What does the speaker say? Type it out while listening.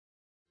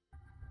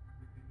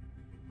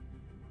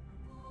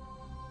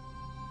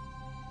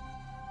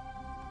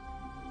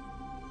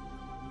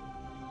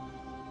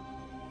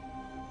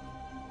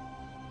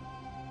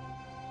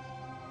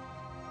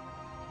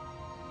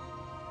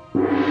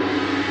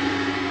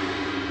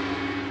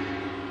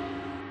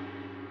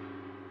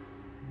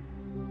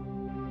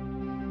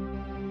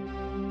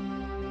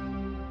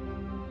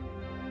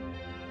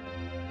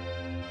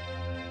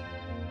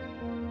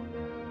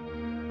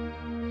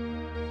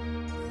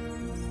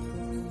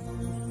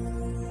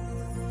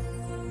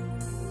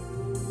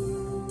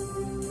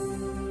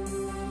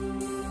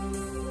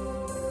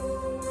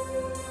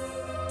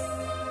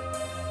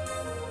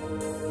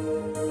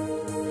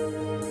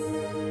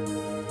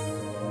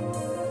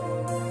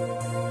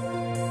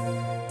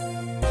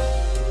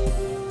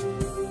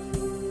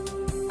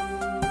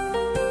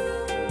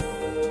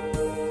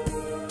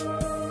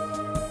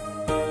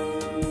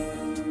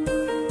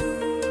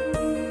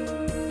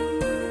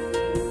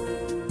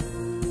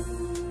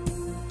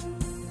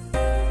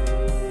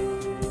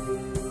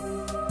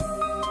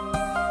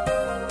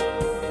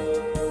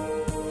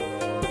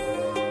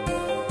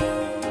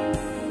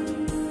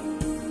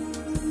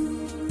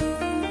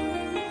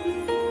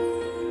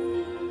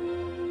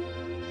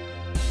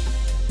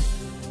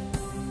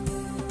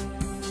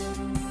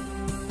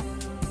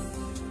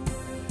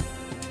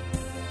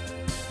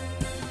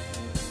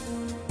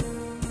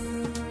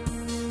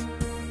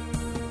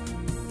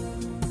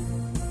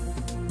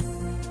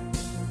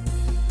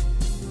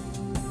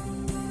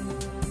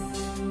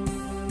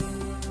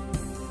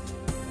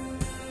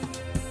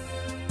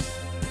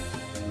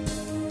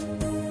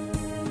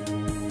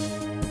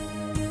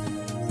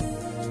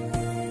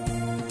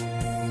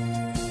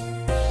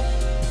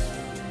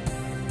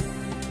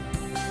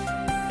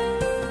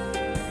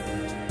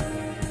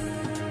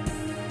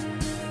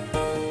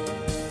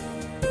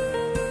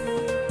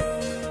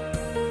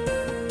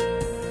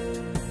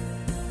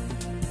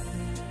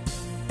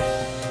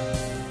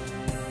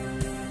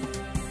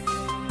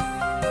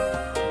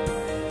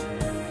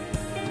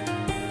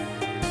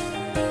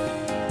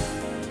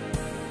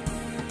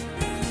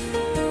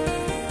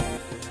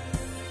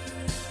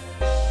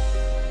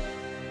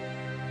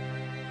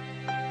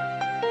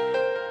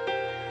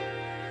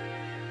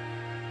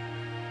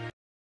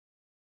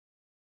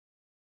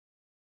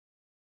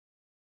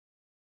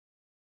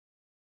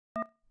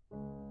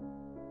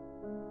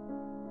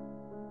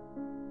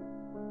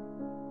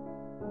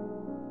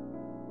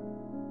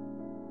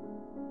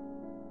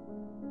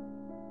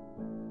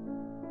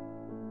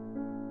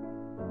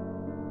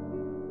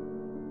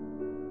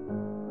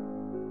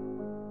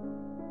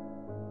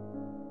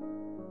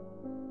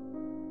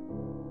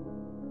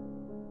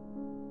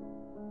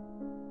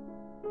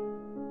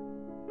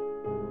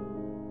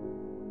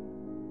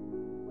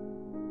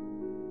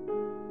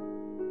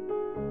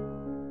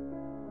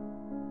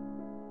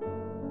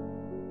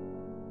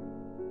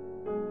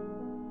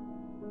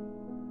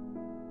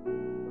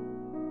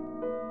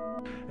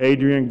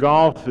Adrienne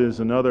Goff is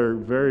another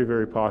very,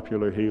 very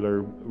popular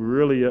healer,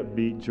 really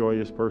upbeat,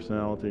 joyous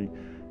personality.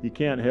 You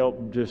can't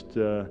help just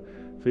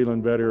feeling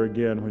better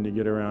again when you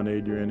get around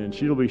Adrienne, and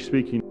she'll be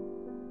speaking.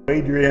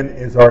 Adrienne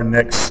is our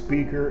next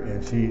speaker,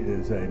 and she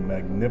is a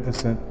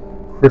magnificent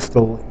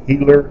crystal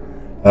healer,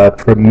 a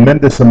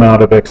tremendous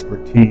amount of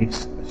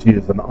expertise. She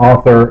is an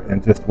author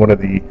and just one of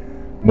the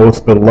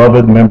most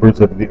beloved members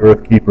of the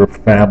Earth-Keeper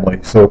family.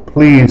 So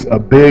please, a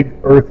big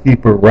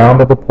Earth-Keeper round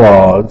of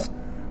applause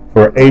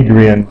for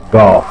Adrienne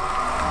Goff.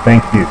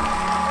 Thank you.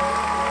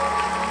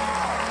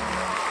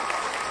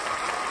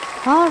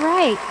 All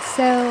right,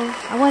 so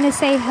I want to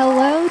say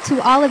hello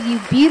to all of you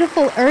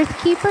beautiful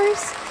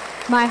Earth-Keepers.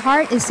 My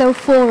heart is so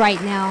full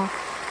right now.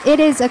 It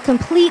is a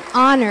complete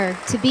honor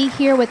to be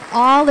here with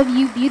all of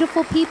you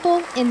beautiful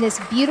people in this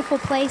beautiful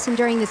place and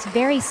during this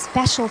very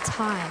special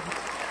time.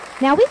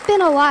 Now, we've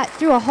been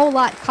through a whole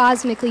lot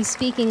cosmically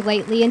speaking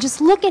lately, and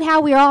just look at how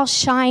we're all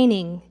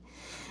shining.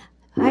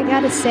 I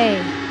gotta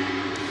say.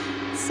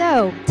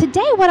 So,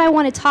 today what I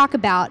want to talk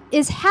about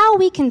is how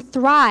we can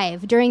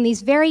thrive during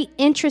these very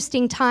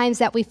interesting times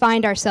that we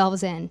find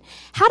ourselves in.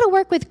 How to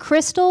work with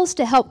crystals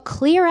to help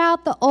clear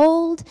out the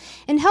old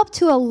and help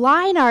to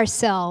align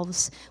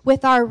ourselves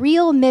with our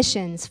real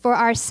missions for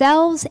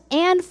ourselves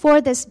and for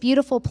this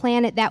beautiful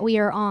planet that we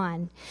are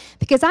on.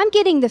 Because I'm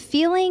getting the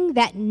feeling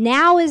that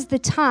now is the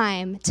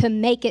time to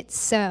make it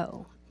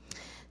so.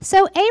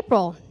 So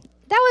April,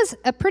 that was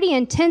a pretty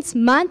intense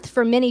month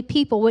for many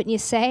people, wouldn't you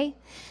say?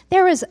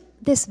 There was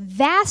this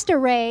vast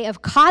array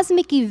of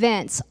cosmic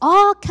events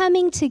all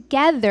coming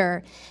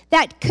together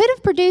that could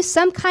have produced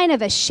some kind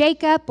of a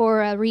shakeup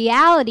or a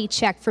reality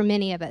check for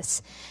many of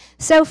us.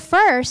 So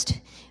first,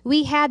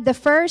 we had the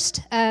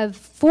first of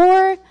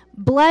 4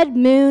 blood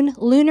moon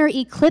lunar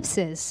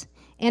eclipses.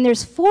 And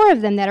there's 4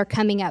 of them that are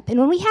coming up. And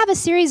when we have a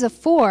series of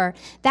 4,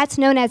 that's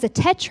known as a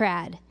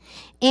tetrad.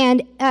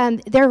 And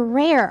they're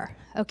rare.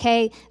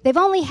 Okay, they've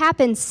only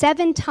happened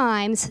 7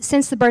 times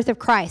since the birth of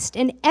Christ,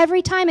 and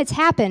every time it's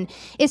happened,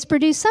 it's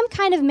produced some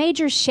kind of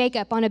major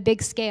shakeup on a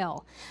big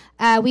scale.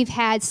 We've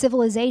had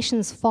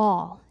civilizations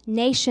fall,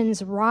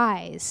 nations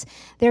rise,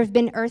 there have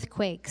been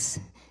earthquakes,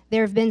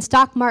 there have been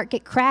stock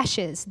market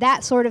crashes.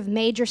 That sort of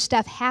major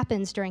stuff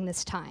happens during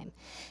this time.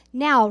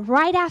 Now,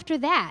 right after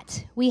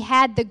that, we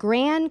had the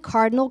Grand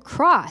Cardinal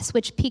Cross,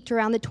 which peaked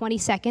around the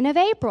 22nd of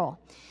April.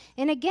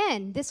 And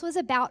again, this was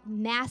about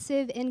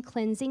massive and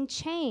cleansing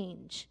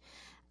change.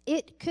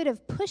 It could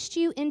have pushed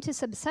you into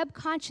some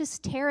subconscious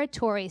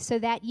territory so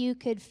that you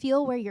could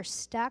feel where you're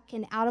stuck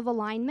and out of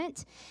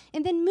alignment,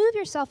 and then move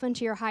yourself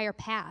into your higher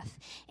path.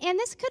 And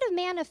this could have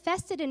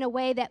manifested in a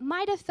way that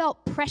might have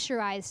felt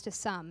pressurized to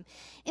some.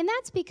 And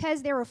that's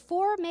because there were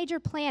 4 major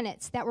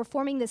planets that were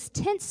forming this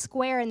tense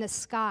square in the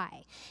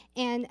sky.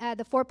 And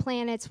the 4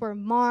 planets were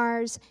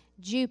Mars,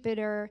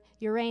 Jupiter,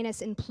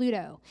 Uranus, and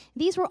Pluto.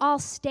 These were all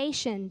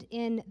stationed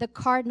in the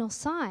cardinal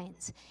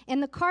signs.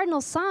 And the cardinal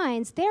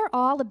signs, they're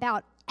all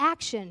about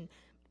action,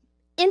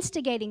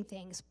 instigating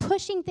things,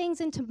 pushing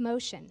things into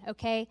motion,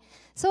 okay?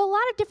 So a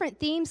lot of different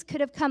themes could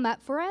have come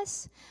up for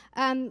us.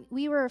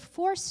 We were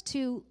forced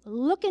to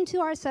look into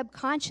our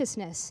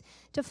subconsciousness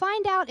to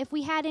find out if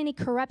we had any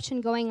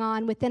corruption going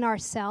on within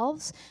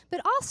ourselves,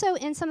 but also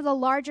in some of the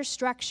larger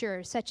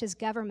structures, such as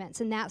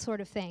governments and that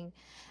sort of thing.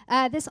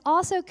 This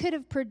also could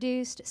have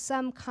produced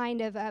some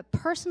kind of a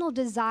personal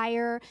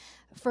desire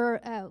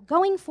for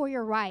going for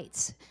your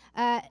rights,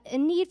 a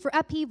need for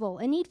upheaval,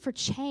 a need for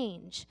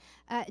change.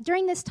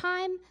 During this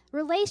time,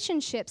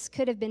 relationships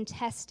could have been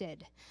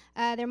tested.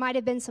 There might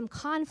have been some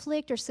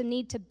conflict or some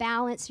need to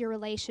balance your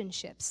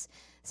relationships.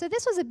 So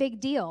this was a big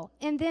deal.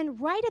 And then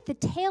right at the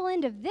tail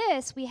end of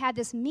this, we had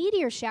this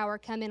meteor shower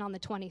come in on the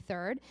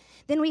 23rd.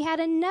 Then we had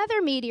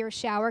another meteor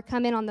shower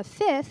come in on the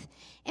 5th.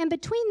 And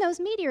between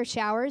those meteor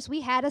showers, we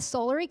had a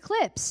solar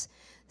eclipse.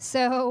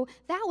 So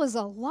that was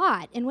a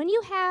lot. And when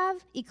you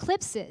have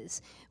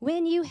eclipses,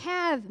 when you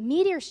have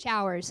meteor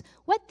showers,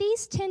 what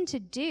these tend to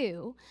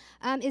do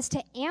is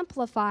to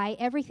amplify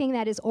everything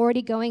that is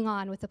already going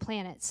on with the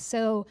planets.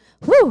 So,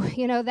 whew,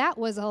 you know, that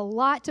was a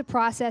lot to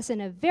process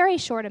in a very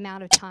short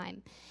amount of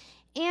time.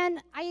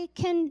 And I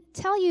can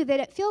tell you that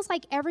it feels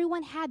like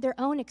everyone had their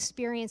own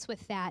experience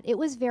with that. It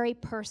was very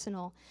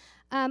personal.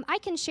 I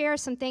can share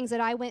some things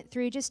that I went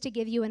through just to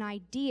give you an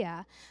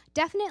idea.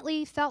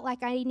 Definitely felt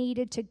like I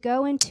needed to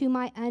go into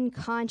my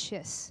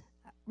unconscious.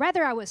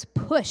 Rather, I was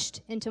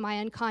pushed into my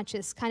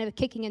unconscious, kind of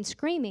kicking and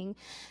screaming,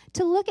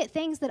 to look at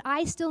things that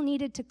I still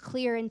needed to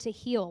clear and to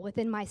heal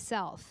within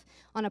myself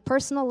on a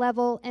personal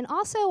level and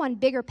also on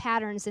bigger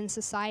patterns in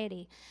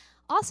society.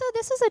 Also,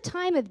 this is a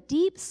time of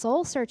deep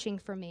soul searching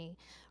for me,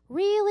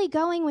 really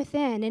going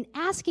within and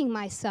asking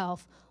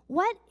myself,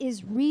 what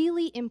is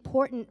really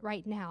important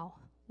right now?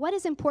 What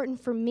is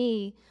important for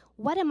me?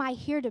 What am I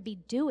here to be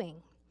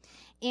doing?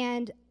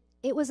 And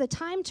it was a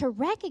time to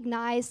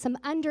recognize some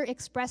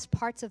underexpressed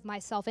parts of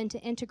myself and to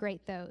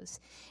integrate those.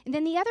 And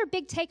then the other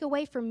big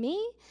takeaway for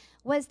me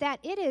was that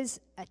it is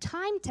a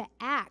time to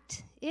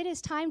act. It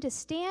is time to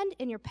stand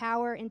in your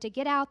power and to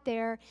get out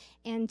there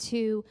and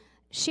to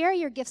share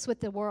your gifts with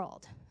the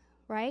world.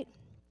 right?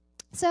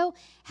 So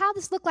how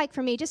this looked like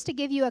for me, just to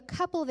give you a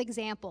couple of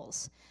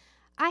examples.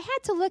 I had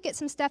to look at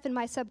some stuff in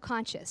my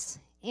subconscious,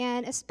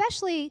 and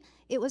especially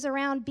it was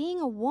around being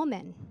a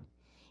woman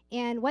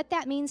and what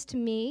that means to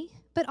me,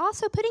 but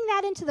also putting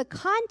that into the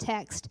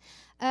context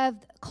of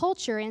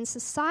culture and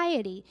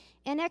society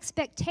and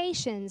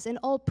expectations and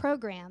old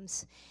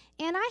programs.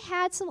 And I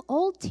had some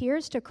old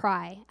tears to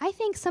cry. I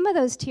think some of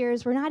those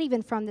tears were not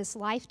even from this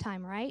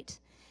lifetime, right?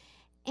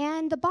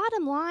 And the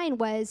bottom line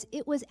was,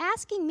 it was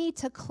asking me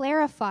to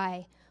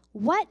clarify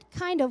what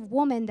kind of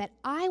woman that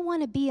I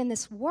want to be in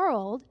this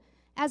world,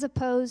 as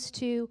opposed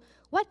to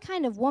what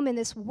kind of woman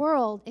this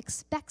world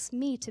expects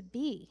me to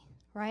be,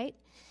 right?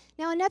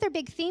 Now, another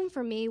big theme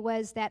for me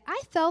was that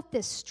I felt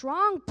this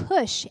strong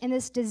push and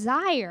this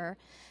desire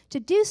to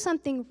do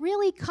something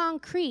really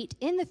concrete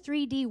in the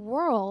 3D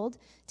world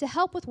to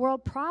help with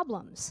world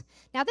problems.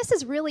 Now, this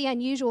is really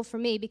unusual for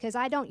me because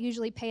I don't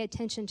usually pay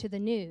attention to the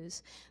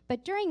news.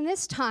 But during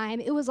this time,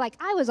 it was like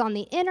I was on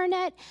the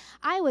internet.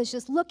 I was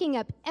just looking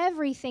up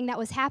everything that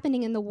was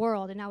happening in the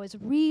world, and I was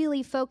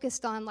really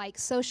focused on like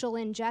social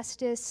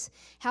injustice,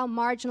 how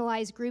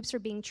marginalized groups are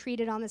being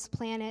treated on this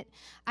planet.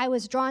 I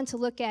was drawn to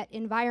look at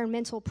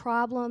environmental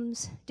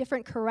problems,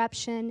 different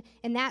corruption,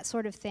 and that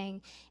sort of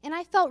thing. And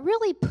I felt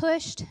really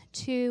pushed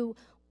to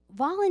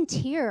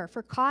volunteer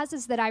for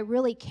causes that I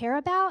really care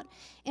about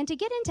and to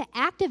get into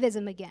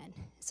activism again.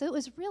 So it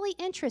was really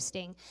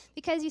interesting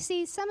because, you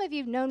see, some of you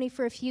have known me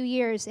for a few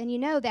years, and you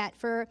know that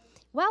for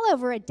well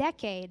over a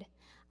decade,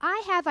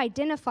 I have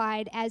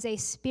identified as a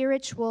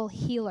spiritual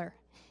healer.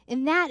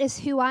 And that is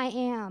who I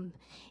am.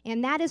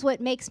 And that is what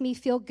makes me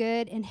feel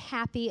good and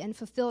happy and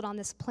fulfilled on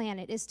this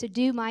planet, is to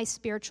do my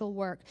spiritual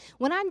work.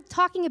 When I'm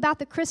talking about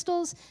the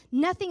crystals,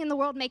 nothing in the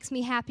world makes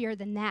me happier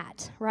than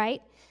that,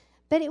 right?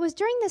 But it was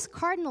during this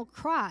cardinal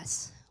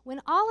cross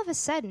when all of a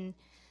sudden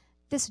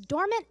this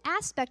dormant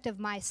aspect of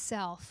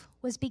myself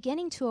was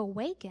beginning to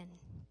awaken.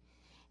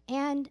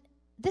 And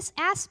this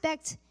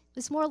aspect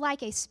was more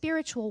like a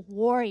spiritual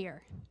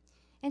warrior.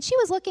 And she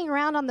was looking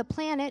around on the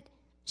planet.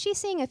 She's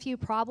seeing a few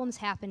problems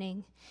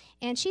happening,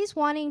 and she's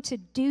wanting to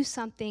do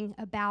something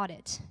about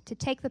it, to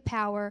take the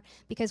power,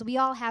 because we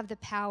all have the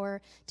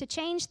power to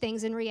change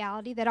things in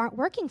reality that aren't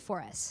working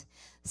for us.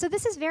 So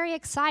this is very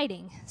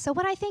exciting. So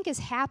what I think is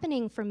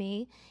happening for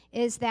me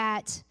is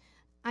that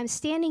I'm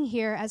standing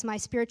here as my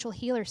spiritual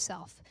healer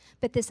self,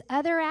 but this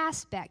other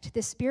aspect,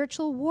 this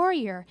spiritual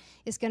warrior,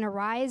 is going to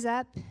rise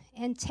up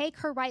and take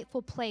her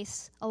rightful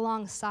place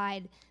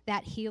alongside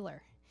that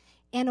healer.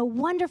 And a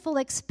wonderful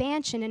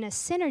expansion and a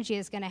synergy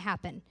is going to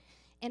happen.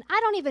 And I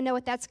don't even know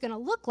what that's going to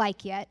look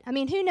like yet. I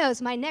mean, who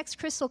knows? My next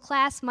crystal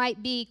class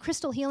might be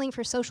crystal healing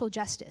for social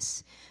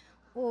justice.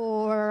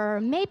 Or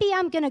maybe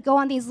I'm going to go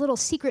on these little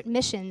secret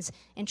missions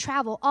and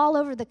travel all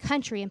over the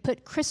country and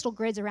put crystal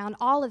grids around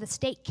all of the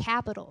state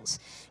capitals,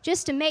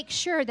 just to make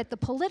sure that the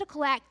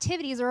political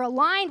activities are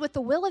aligned with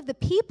the will of the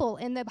people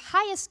and the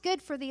highest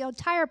good for the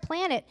entire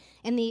planet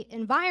and the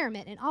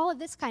environment and all of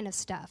this kind of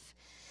stuff.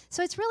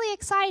 So it's really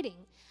exciting.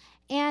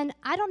 And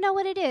I don't know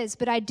what it is,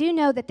 but I do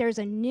know that there's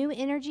a new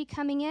energy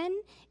coming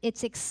in.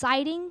 It's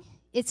exciting,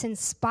 it's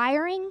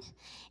inspiring,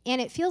 and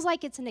it feels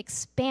like it's an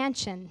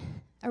expansion,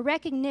 a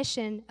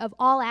recognition of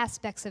all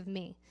aspects of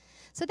me.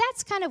 So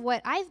that's kind of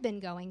what I've been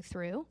going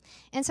through.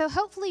 And so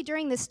hopefully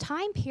during this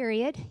time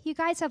period, you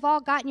guys have all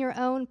gotten your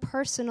own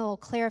personal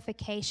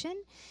clarification,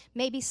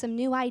 maybe some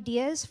new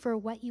ideas for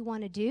what you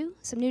want to do,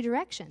 some new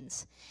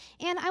directions.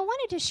 And I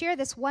wanted to share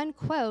this one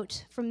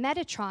quote from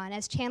Metatron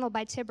as channeled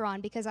by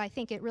Tyberonn because I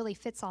think it really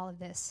fits all of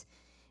this.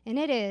 And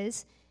it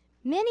is,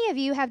 "Many of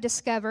you have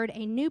discovered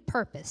a new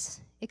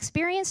purpose,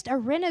 experienced a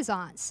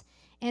renaissance,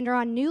 and are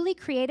on newly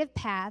creative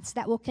paths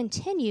that will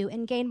continue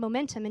and gain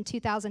momentum in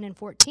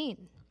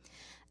 2014.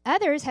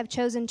 Others have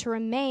chosen to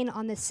remain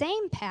on the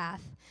same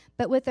path,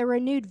 but with a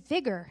renewed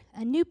vigor,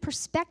 a new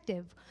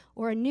perspective,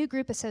 or a new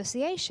group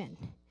association.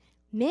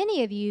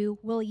 Many of you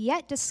will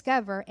yet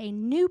discover a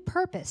new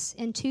purpose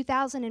in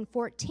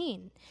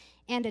 2014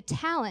 and a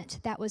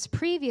talent that was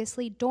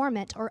previously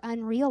dormant or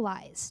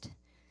unrealized."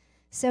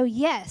 So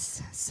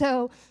yes,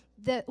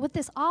 what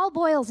this all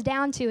boils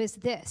down to is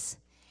this.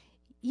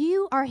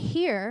 You are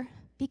here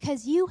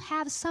because you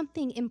have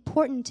something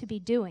important to be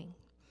doing.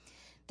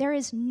 There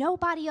is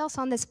nobody else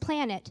on this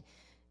planet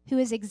who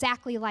is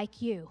exactly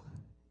like you.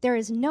 There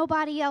is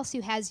nobody else who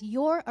has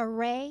your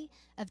array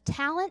of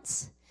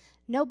talents,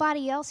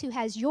 nobody else who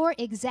has your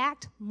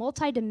exact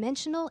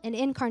multidimensional and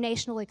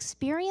incarnational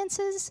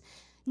experiences,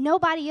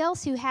 nobody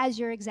else who has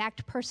your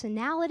exact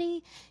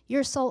personality,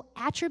 your soul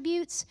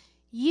attributes.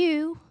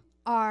 You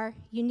are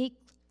unique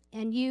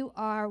and you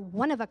are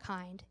one of a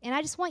kind. And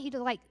I just want you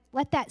to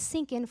let that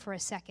sink in for a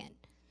second.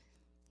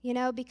 You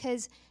know,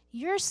 because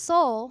your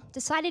soul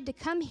decided to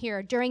come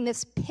here during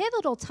this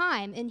pivotal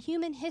time in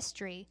human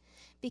history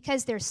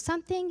because there's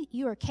something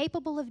you are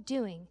capable of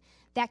doing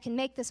that can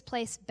make this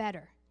place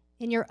better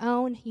in your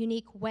own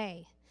unique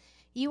way.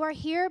 You are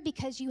here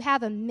because you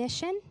have a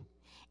mission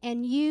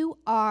and you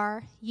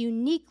are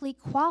uniquely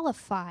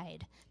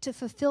qualified to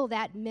fulfill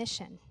that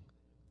mission.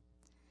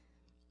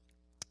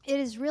 it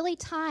is really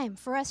time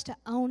for us to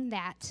own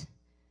that.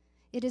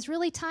 It is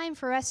really time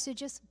for us to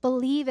just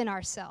believe in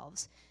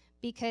ourselves,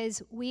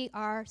 because we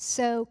are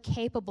so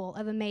capable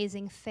of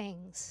amazing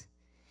things.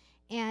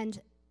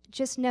 And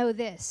just know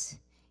this,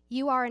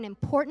 you are an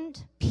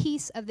important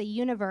piece of the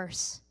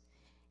universe,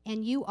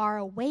 and you are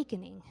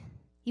awakening.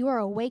 You are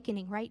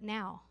awakening right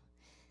now.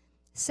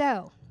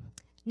 So,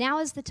 now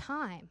is the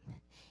time.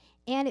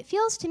 And it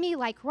feels to me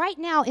like right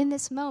now in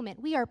this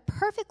moment, we are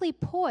perfectly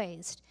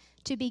poised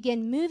to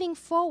begin moving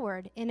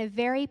forward in a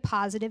very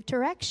positive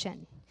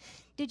direction.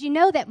 Did you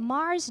know that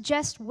Mars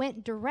just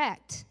went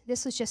direct?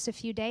 This was just a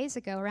few days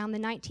ago, around the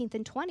 19th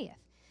and 20th.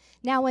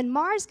 Now, when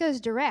Mars goes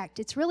direct,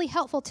 it's really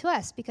helpful to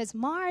us because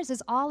Mars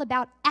is all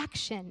about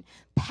action,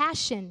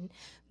 passion,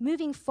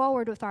 moving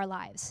forward with our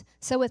lives.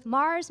 So with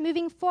Mars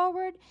moving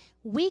forward,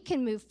 we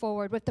can move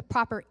forward with the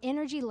proper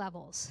energy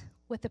levels,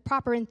 with the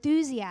proper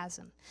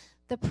enthusiasm,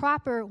 the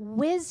proper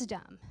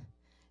wisdom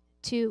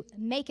to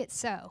make it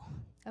so.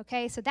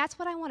 Okay, so that's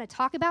what I want to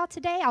talk about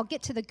today. I'll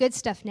get to the good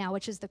stuff now,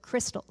 which is the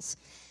crystals.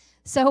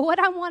 So what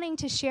I'm wanting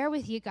to share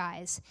with you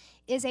guys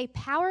is a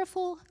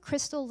powerful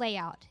crystal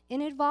layout. It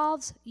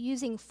involves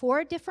using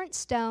 4 different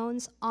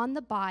stones on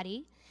the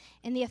body,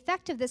 and the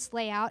effect of this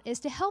layout is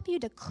to help you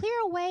to clear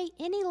away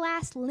any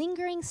last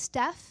lingering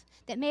stuff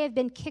that may have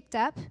been kicked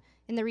up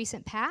in the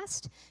recent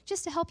past,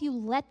 just to help you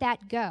let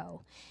that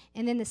go.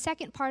 And then the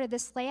second part of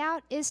this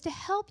layout is to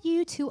help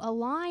you to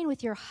align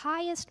with your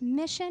highest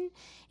mission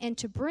and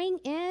to bring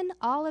in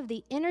all of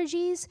the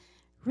energies,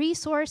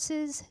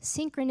 resources,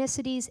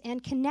 synchronicities,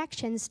 and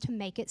connections to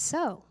make it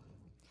so.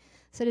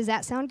 So does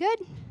that sound good?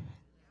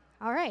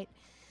 All right.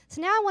 So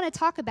now I want to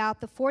talk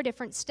about the 4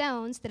 different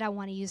stones that I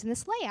want to use in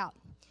this layout.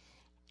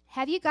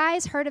 Have you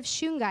guys heard of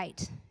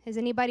shungite? Has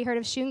anybody heard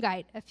of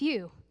shungite? A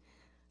few.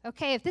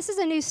 Okay, if this is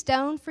a new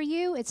stone for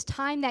you, it's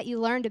time that you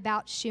learned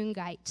about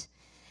shungite.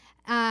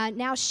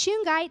 Now,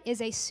 shungite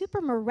is a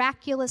super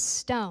miraculous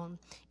stone.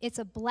 It's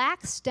a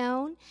black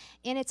stone,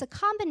 and it's a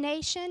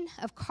combination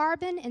of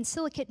carbon and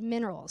silicate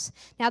minerals.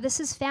 Now, this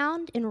is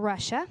found in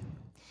Russia,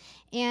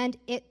 and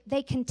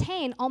they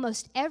contain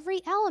almost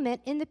every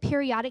element in the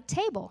periodic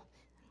table.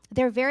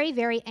 They're very,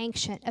 very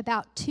ancient,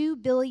 about 2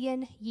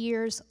 billion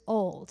years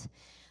old.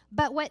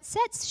 But what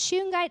sets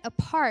shungite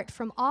apart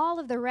from all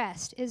of the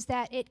rest is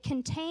that it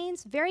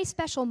contains very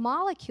special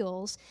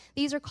molecules.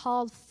 These are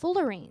called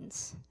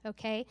fullerenes,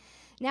 okay?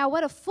 Now,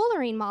 what a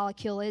fullerene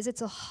molecule is,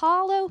 it's a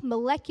hollow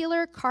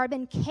molecular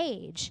carbon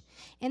cage,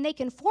 and they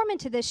can form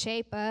into the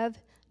shape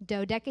of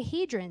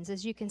dodecahedrons,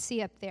 as you can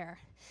see up there.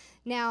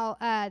 Now,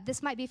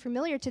 this might be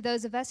familiar to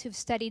those of us who've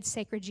studied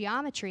sacred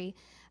geometry.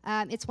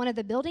 It's one of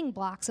the building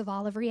blocks of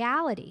all of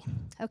reality,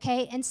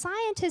 okay? And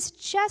scientists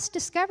just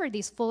discovered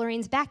these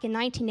fullerenes back in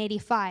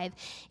 1985,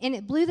 and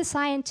it blew the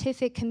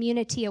scientific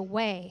community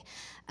away.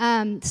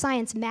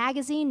 Science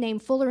magazine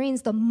named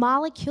fullerenes the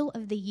molecule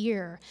of the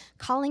year,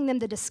 calling them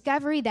the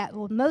discovery that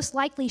will most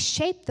likely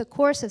shape the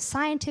course of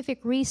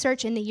scientific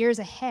research in the years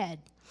ahead.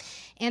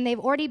 And they've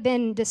already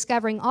been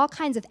discovering all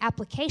kinds of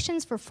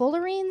applications for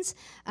fullerenes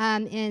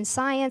in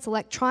science,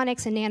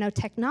 electronics, and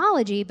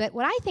nanotechnology. But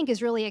what I think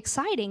is really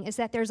exciting is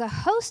that there's a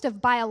host of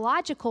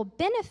biological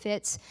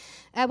benefits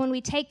when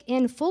we take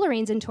in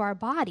fullerenes into our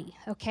body,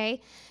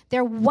 okay?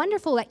 They're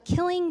wonderful at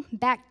killing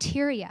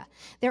bacteria.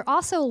 They're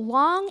also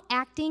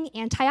long-acting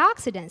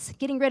antioxidants,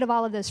 getting rid of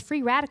all of those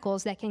free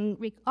radicals that can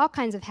wreak all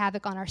kinds of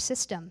havoc on our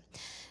system.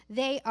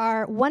 They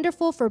are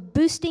wonderful for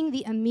boosting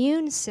the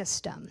immune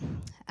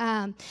system.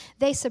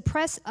 They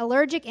suppress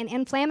allergic and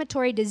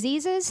inflammatory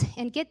diseases,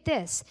 and get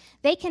this,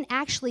 they can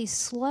actually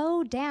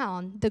slow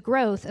down the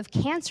growth of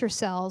cancer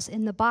cells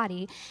in the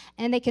body,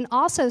 and they can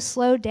also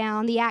slow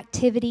down the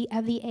activity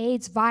of the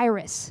AIDS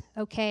virus,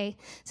 okay?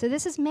 So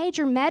this is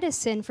major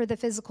medicine for the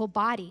physical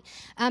body.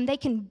 They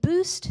can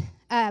boost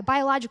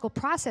biological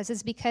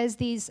processes because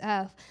these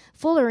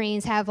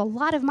fullerenes have a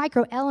lot of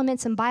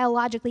microelements and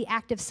biologically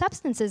active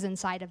substances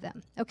inside of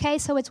them, okay?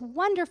 So it's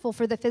wonderful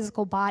for the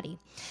physical body.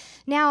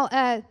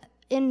 Now,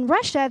 in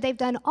Russia, they've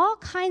done all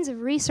kinds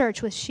of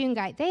research with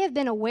shungite. They have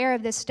been aware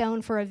of this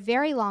stone for a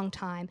very long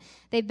time.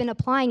 They've been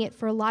applying it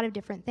for a lot of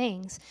different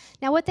things.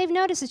 Now, what they've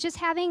noticed is just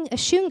having a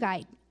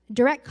shungite,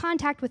 direct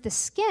contact with the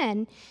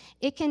skin,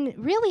 it can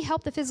really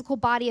help the physical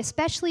body,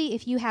 especially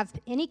if you have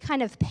any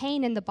kind of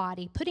pain in the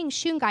body. Putting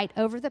shungite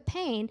over the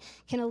pain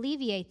can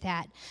alleviate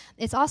that.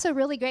 It's also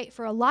really great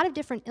for a lot of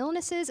different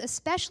illnesses,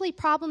 especially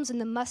problems in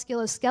the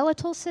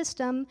musculoskeletal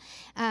system,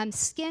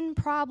 skin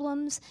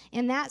problems,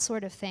 and that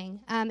sort of thing.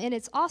 And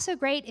it's also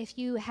great if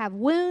you have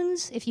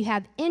wounds, if you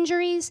have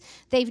injuries.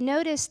 They've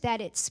noticed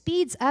that it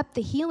speeds up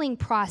the healing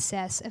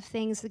process of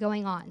things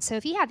going on. So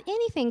if you have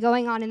anything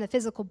going on in the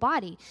physical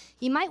body,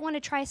 you might want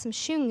to try some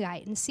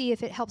shungite and see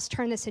if it helps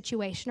turn the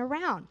situation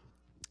around.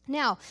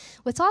 Now,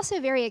 what's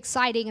also very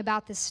exciting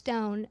about this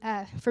stone,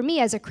 for me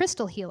as a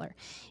crystal healer,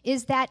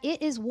 is that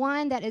it is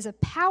one that is a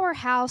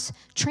powerhouse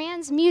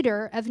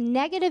transmuter of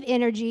negative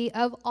energy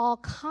of all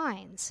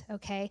kinds,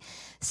 okay?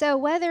 So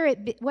whether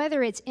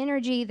it's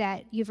energy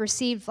that you've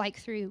received like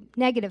through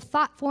negative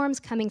thought forms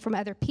coming from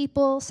other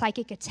people,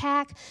 psychic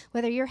attack,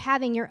 whether you're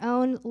having your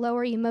own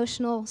lower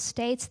emotional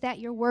states that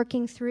you're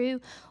working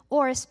through,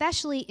 or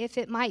especially if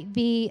it might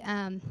be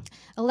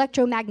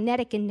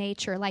electromagnetic in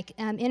nature, like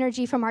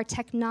energy from our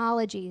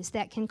technologies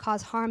that can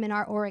cause harm in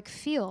our auric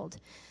field.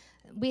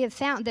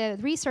 The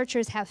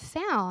researchers have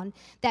found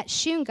that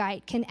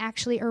shungite can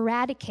actually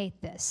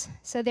eradicate this.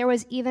 So there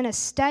was even a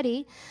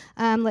study,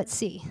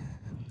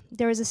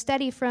 there was a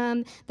study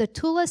from the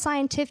Tula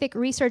Scientific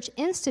Research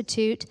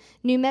Institute,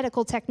 New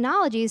Medical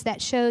Technologies,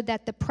 that showed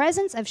that the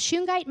presence of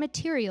shungite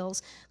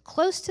materials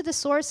close to the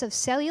source of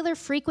cellular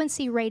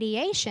frequency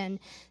radiation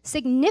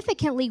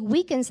significantly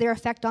weakens their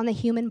effect on the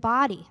human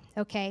body,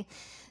 okay?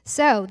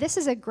 So this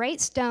is a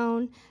great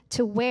stone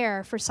to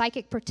wear for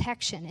psychic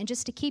protection and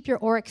just to keep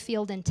your auric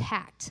field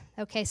intact,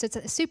 okay? So it's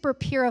a super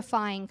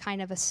purifying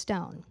kind of a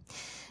stone.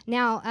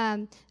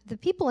 Now, the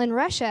people in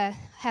Russia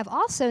have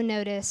also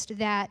noticed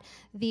that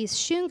these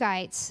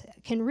shungites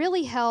can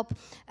really help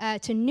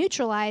to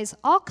neutralize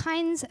all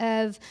kinds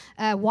of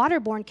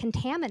waterborne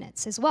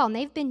contaminants as well. And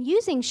they've been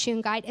using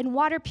shungite in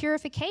water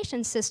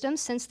purification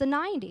systems since the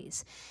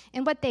 90s.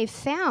 And what they've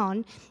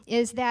found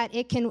is that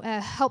it can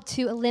help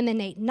to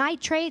eliminate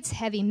nitrates,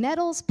 heavy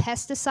metals,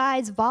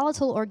 pesticides,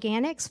 volatile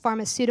organics,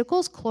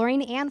 pharmaceuticals,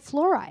 chlorine, and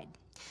fluoride.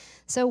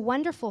 So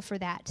wonderful for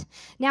that.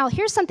 Now,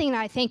 here's something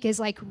that I think is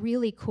like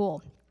really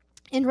cool.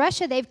 In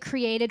Russia, they've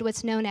created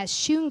what's known as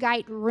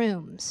shungite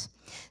rooms.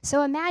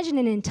 So imagine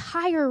an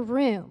entire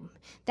room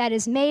that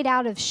is made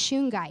out of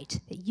shungite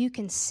that you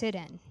can sit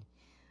in.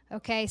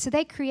 Okay, so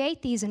they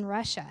create these in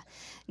Russia.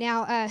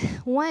 Now,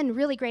 one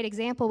really great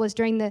example was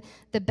during the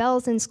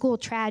Belzin school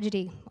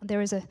tragedy. There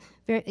was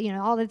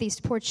all of these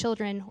poor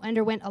children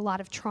underwent a lot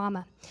of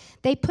trauma.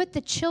 They put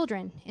the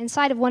children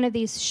inside of one of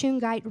these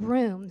shungite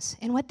rooms,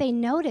 and what they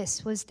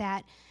noticed was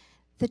that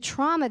the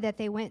trauma that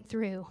they went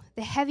through,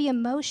 the heavy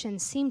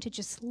emotions seemed to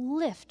just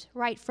lift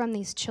right from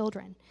these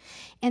children.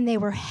 And they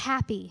were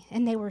happy,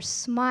 and they were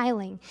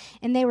smiling,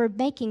 and they were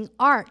making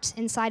art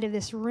inside of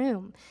this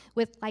room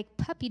with like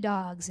puppy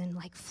dogs and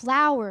like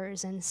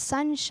flowers and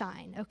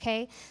sunshine,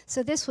 okay?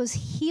 So this was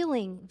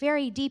healing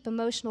very deep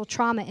emotional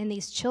trauma in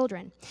these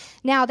children.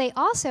 Now, they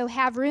also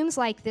have rooms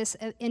like this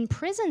in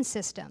prison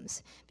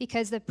systems,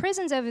 because the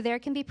prisons over there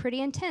can be pretty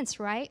intense,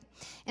 right?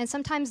 And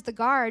sometimes the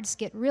guards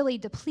get really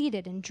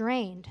depleted and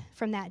drained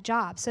from that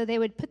job. So they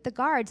would put the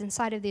guards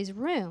inside of these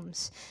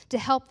rooms to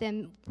help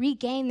them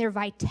regain their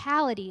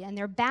vitality and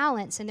their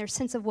balance and their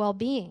sense of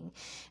well-being.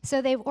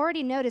 So they've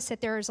already noticed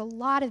that there is a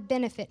lot of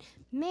benefit.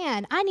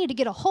 Man, I need to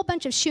get a whole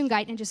bunch of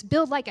shungite and just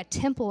build like a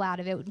temple out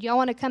of it. Do y'all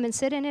want to come and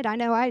sit in it? I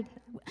know I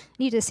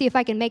need to see if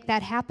I can make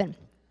that happen.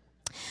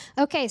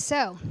 Okay,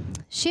 so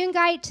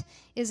shungite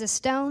is a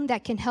stone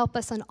that can help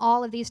us on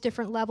all of these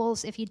different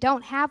levels. If you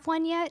don't have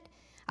one yet,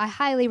 I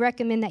highly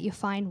recommend that you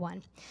find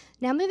one.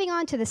 Now, moving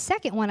on to the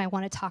second one I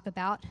want to talk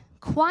about,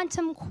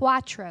 Quantum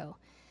Quattro.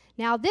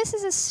 Now, this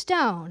is a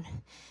stone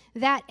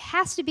that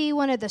has to be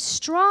one of the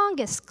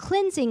strongest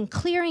cleansing,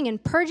 clearing,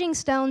 and purging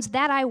stones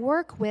that I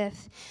work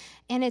with,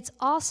 and it's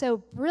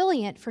also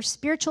brilliant for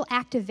spiritual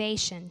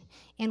activation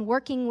and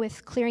working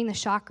with clearing the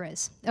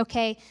chakras,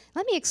 okay?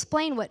 Let me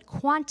explain what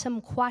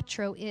Quantum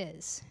Quattro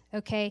is,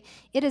 okay?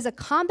 It is a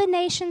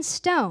combination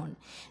stone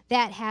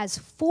that has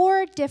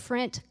 4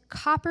 different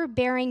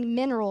copper-bearing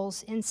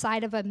minerals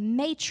inside of a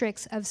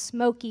matrix of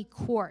smoky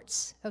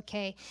quartz,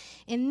 okay?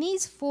 And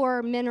these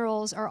 4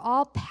 minerals are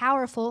all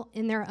powerful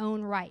in their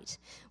own right.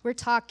 We're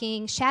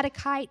talking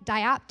shadokite,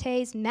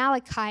 dioptase,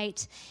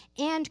 malachite,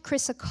 and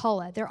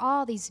chrysocolla. They're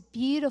all these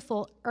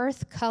beautiful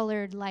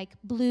earth-colored like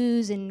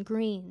blues and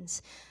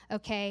greens,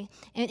 okay?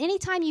 And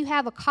anytime you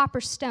have a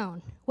copper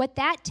stone, what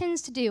that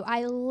tends to do,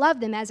 I love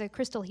them as a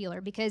crystal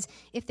healer, because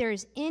if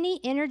there's any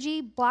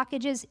energy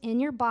blockages in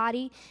your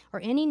body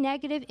or any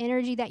negative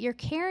energy that you're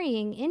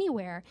carrying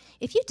anywhere,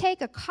 if you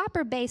take a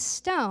copper-based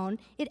stone,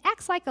 it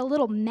acts like a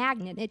little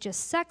magnet. It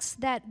just sucks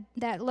that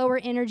lower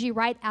energy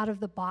right out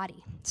of the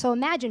body. So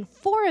imagine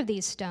 4 of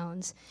these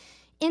stones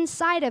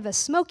inside of a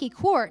smoky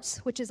quartz,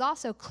 which is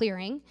also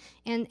clearing,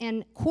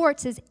 and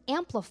quartz is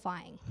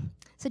amplifying.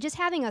 So just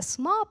having a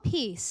small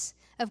piece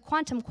of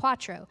Quantum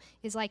Quattro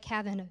is like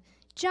having a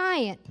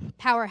giant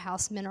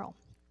powerhouse mineral.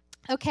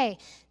 Okay,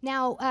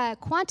 now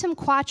Quantum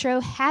Quattro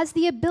has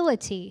the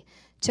ability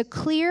to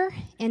clear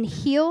and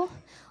heal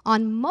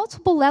on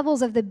multiple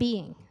levels of the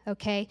being,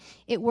 okay?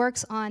 It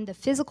works on the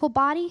physical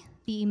body,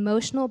 the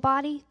emotional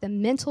body, the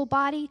mental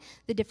body,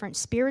 the different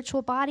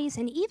spiritual bodies,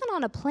 and even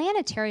on a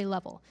planetary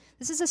level.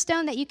 This is a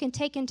stone that you can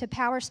take into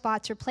power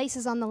spots or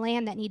places on the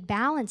land that need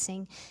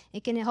balancing.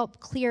 It can help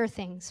clear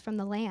things from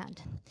the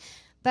land.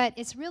 But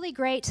it's really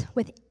great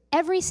with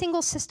every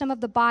single system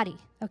of the body,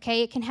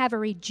 okay? It can have a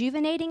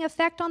rejuvenating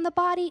effect on the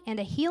body and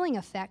a healing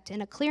effect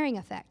and a clearing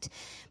effect.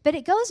 But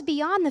it goes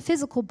beyond the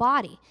physical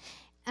body.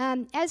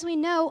 As we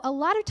know, a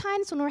lot of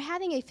times when we're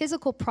having a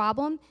physical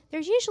problem,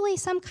 there's usually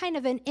some kind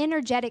of an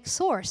energetic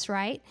source,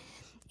 right?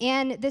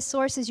 And this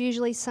source is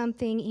usually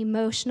something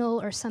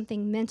emotional or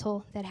something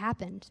mental that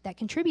happened that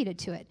contributed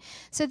to it.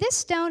 So this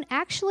stone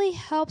actually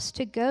helps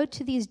to go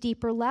to these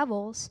deeper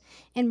levels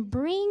and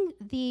bring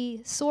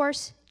the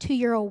source to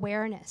your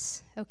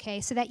awareness, okay,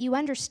 so that you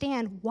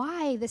understand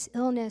why this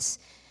illness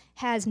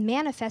has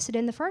manifested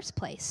in the first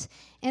place.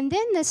 And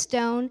then this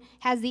stone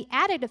has the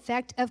added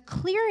effect of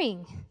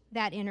clearing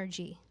that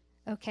energy,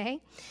 okay?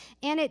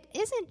 And it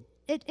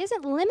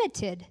isn't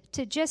limited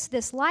to just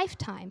this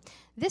lifetime.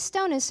 This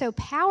stone is so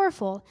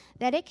powerful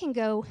that it can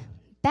go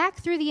back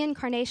through the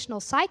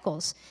incarnational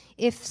cycles.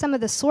 If some of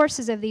the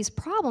sources of these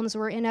problems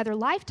were in other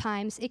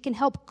lifetimes, it can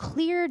help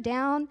clear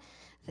down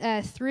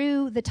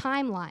through the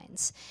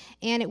timelines.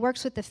 And it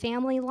works with the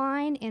family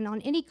line and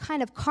on any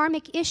kind of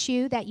karmic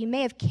issue that you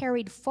may have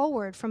carried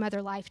forward from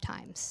other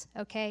lifetimes,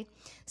 okay?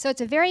 So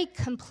it's a very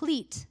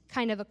complete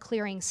kind of a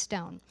clearing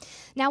stone.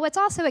 Now, what's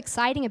also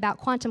exciting about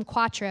Quantum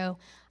Quattro,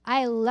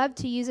 I love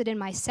to use it in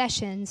my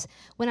sessions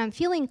when I'm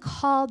feeling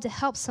called to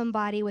help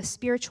somebody with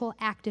spiritual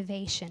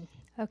activation,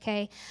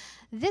 okay?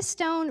 This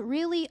stone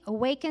really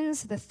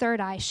awakens the third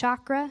eye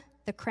chakra,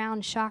 the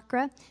crown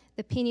chakra,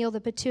 the pineal,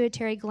 the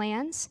pituitary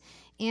glands,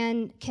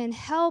 and can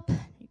help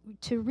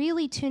to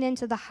really tune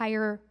into the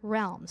higher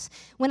realms.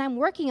 When I'm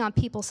working on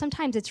people,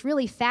 sometimes it's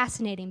really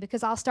fascinating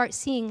because I'll start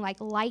seeing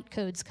like light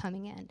codes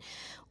coming in.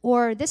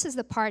 Or this is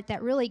the part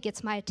that really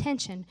gets my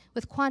attention.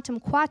 With Quantum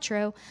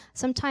Quattro,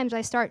 sometimes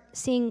I start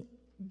seeing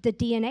the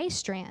DNA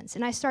strands,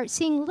 and I start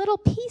seeing little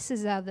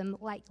pieces of them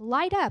like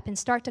light up and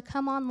start to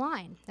come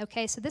online.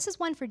 Okay, so this is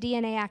one for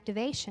DNA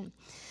activation.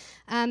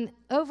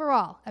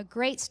 Overall, a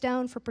great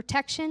stone for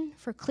protection,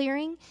 for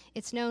clearing.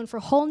 It's known for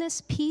wholeness,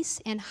 peace,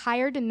 and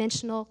higher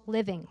dimensional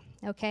living,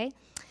 okay?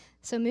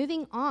 So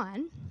moving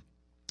on,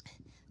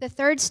 the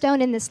third stone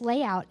in this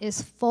layout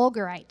is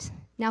fulgurite.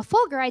 Now,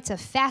 fulgurite's a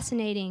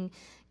fascinating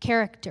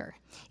character.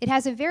 It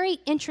has a very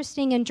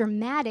interesting and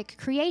dramatic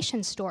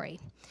creation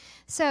story.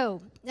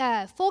 So,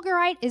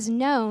 fulgurite is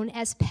known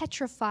as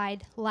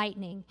petrified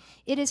lightning.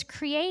 It is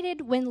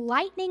created when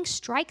lightning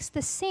strikes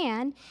the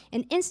sand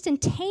and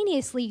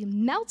instantaneously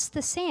melts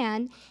the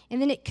sand,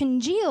 and then it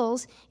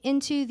congeals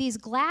into these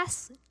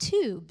glass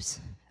tubes,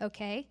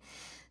 okay?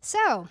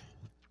 So,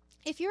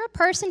 if you're a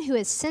person who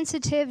is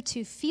sensitive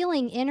to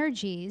feeling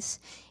energies,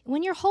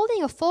 when you're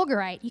holding a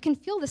fulgurite, you can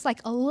feel this like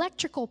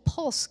electrical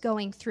pulse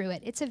going through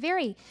it. It's a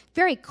very,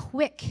 very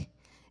quick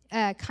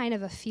kind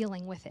of a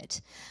feeling with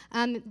it.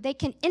 They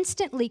can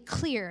instantly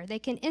clear. They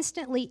can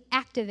instantly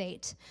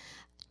activate.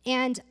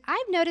 And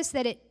I've noticed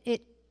that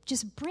it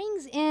just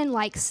brings in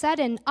like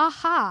sudden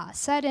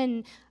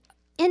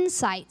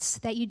insights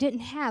that you didn't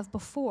have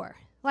before.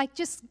 Like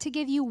just to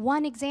give you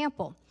one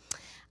example.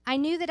 I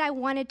knew that I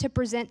wanted to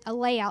present a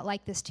layout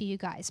like this to you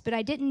guys, but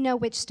I didn't know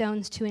which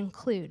stones to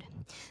include.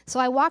 So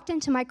I walked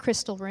into my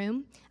crystal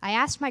room. I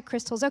asked my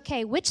crystals,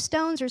 okay, which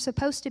stones are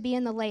supposed to be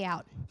in the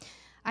layout?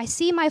 I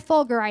see my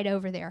fulgurite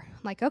over there.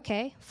 I'm like,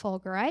 okay,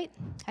 fulgurite.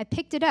 I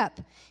picked it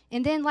up.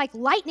 And then like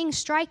lightning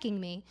striking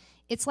me,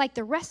 it's like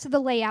the rest of the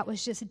layout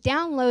was just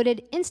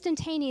downloaded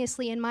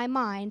instantaneously in my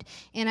mind,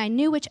 and I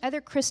knew which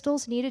other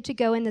crystals needed to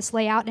go in this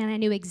layout, and I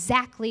knew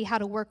exactly how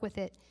to work with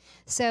it.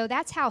 So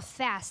that's how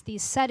fast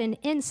these sudden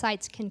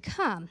insights can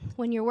come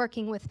when you're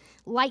working with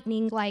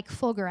lightning like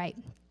fulgurite.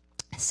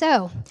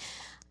 So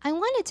I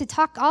wanted to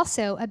talk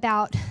also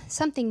about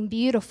something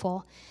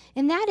beautiful,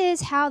 and that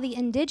is how the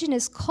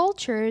indigenous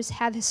cultures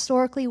have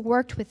historically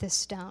worked with this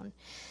stone.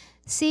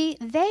 See,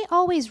 they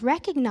always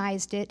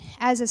recognized it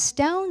as a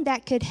stone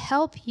that could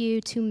help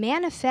you to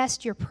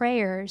manifest your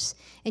prayers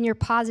and your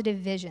positive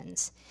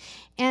visions.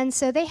 And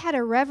so they had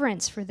a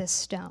reverence for this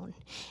stone,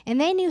 and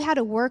they knew how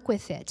to work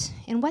with it.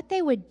 And what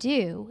they would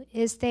do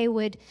is they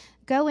would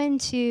go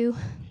into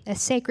a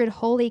sacred,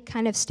 holy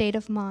kind of state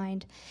of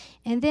mind,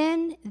 and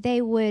then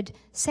they would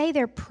say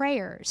their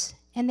prayers,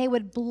 and they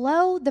would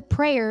blow the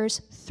prayers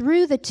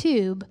through the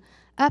tube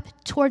up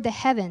toward the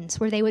heavens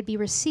where they would be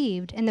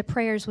received and the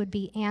prayers would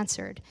be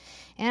answered.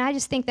 And I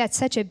just think that's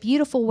such a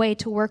beautiful way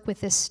to work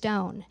with this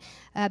stone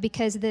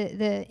because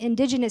the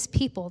indigenous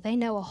people, they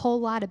know a whole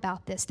lot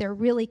about this. They're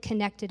really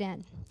connected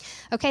in.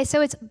 Okay,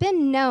 so it's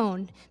been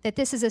known that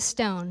this is a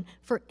stone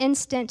for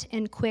instant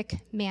and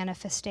quick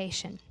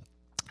manifestation.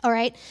 All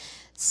right,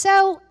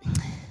 so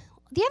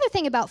the other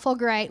thing about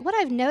fulgurite, what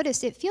I've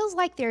noticed, it feels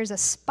like there's a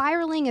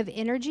spiraling of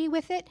energy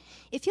with it.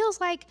 It feels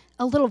like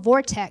a little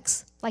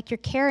vortex, like you're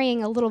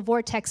carrying a little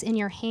vortex in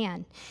your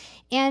hand.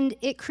 And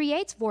it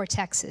creates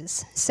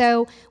vortexes.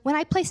 So when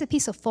I place a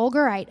piece of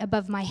fulgurite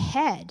above my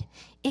head,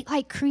 it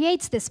like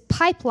creates this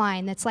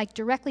pipeline that's like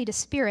directly to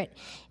spirit.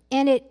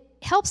 And it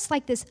helps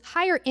like this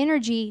higher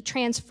energy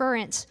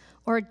transference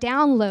or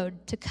download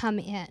to come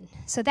in.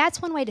 So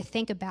that's one way to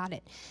think about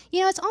it.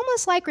 You know, it's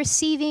almost like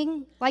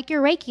receiving like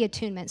your Reiki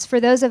attunements for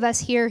those of us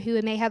here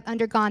who may have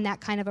undergone that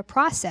kind of a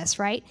process,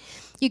 right?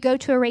 You go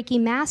to a Reiki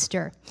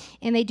master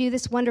and they do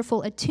this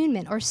wonderful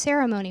attunement or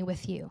ceremony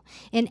with you.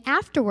 And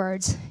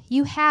afterwards,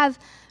 you have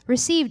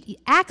received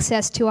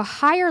access to a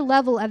higher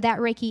level of that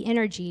Reiki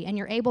energy, and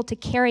you're able to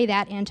carry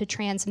that and to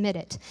transmit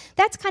it.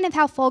 That's kind of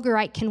how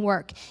Fulgurite can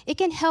work. It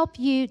can help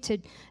you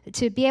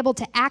to be able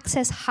to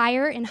access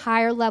higher and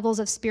higher levels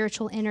of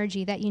spiritual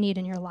energy that you need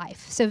in your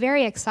life. So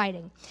very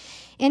exciting.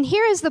 And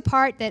here is the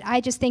part that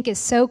I just think is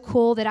so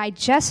cool that I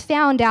just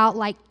found out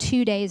like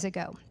 2 days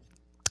ago.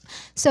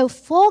 So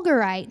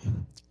Fulgurite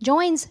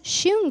joins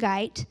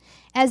Shungite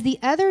as the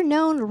other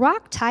known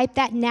rock type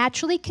that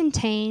naturally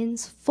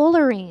contains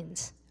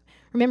fullerenes.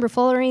 Remember,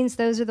 fullerenes,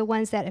 those are the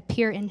ones that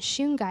appear in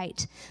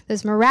Shungite,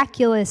 those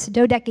miraculous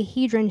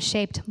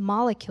dodecahedron-shaped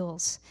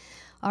molecules.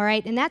 All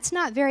right, and that's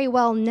not very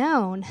well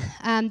known.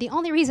 The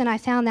only reason I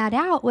found that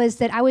out was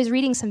that I was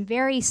reading some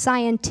very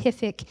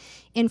scientific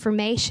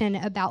information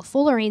about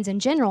fullerenes in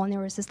general, and there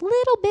was this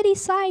little bitty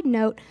side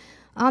note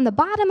on the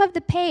bottom of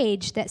the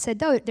page that said,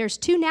 though, there's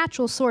 2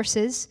 natural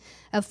sources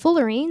of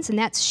fullerenes, and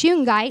that's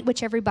Shungite,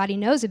 which everybody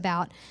knows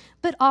about,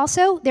 but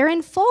also they're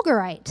in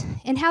Fulgurite.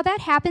 And how that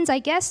happens, I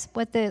guess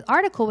what the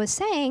article was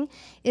saying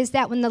is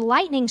that when the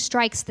lightning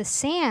strikes the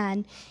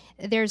sand,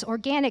 there's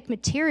organic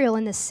material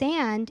in the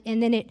sand,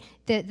 and then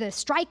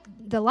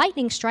the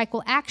lightning strike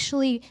will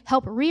actually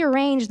help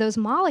rearrange those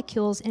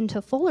molecules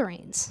into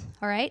fullerenes,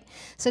 all right?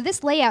 So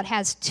this layout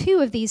has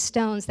 2 of these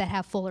stones that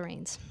have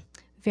fullerenes.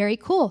 Very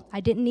cool. I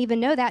didn't even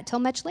know that till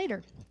much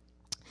later.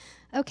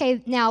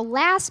 Okay, now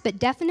last but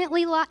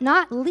definitely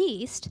not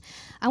least,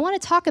 I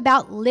want to talk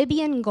about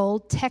Libyan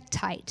gold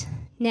tektite.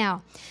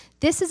 Now,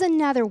 this is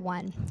another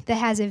one that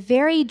has a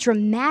very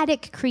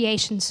dramatic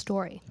creation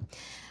story.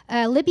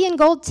 Libyan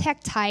gold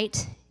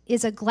tektite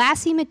is a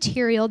glassy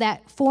material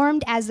that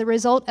formed as the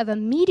result of a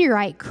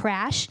meteorite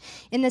crash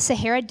in the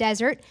Sahara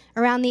Desert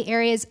around the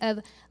areas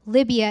of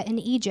Libya and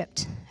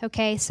Egypt.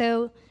 Okay,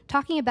 so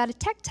talking about a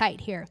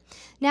tektite here.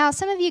 Now,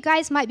 some of you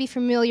guys might be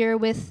familiar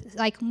with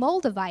like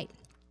moldavite.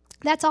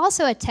 That's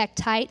also a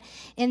tektite,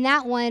 and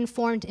that one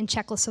formed in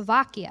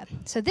Czechoslovakia.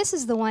 So this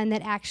is the one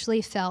that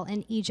actually fell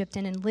in Egypt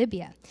and in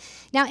Libya.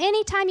 Now,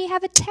 anytime you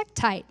have a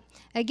tektite,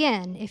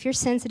 again, if you're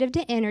sensitive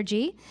to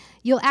energy,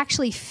 you'll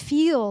actually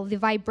feel the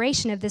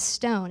vibration of this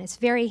stone. It's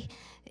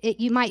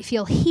you might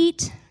feel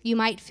heat, you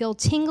might feel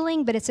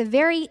tingling, but it's a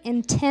very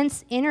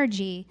intense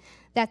energy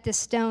that this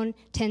stone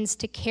tends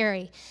to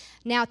carry.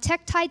 Now,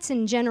 tektites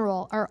in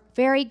general are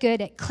very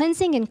good at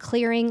cleansing and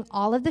clearing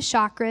all of the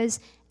chakras,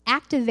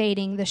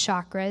 activating the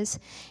chakras,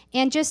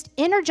 and just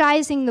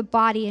energizing the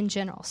body in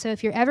general. So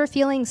if you're ever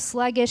feeling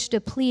sluggish,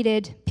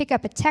 depleted, pick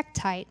up a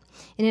tektite,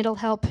 and it'll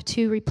help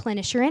to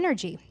replenish your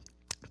energy.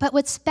 But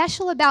what's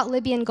special about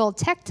Libyan gold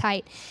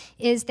tektite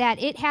is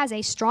that it has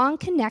a strong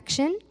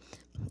connection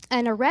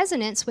and a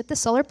resonance with the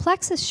solar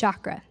plexus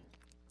chakra.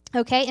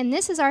 Okay, and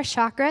this is our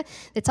chakra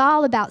that's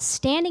all about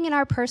standing in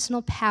our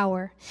personal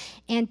power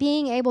and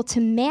being able to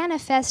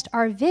manifest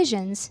our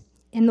visions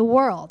in the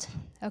world.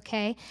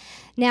 Okay,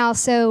 now,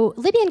 so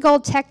Libyan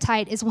gold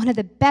tektite is one of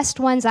the best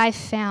ones I've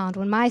found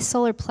when my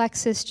solar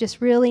plexus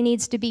just really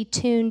needs to be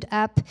tuned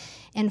up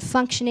and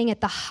functioning at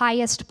the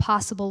highest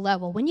possible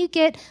level. When you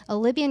get a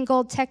Libyan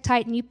gold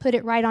tektite and you put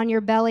it right on your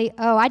belly,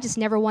 oh, I just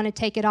never want to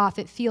take it off.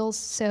 It feels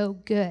so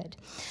good.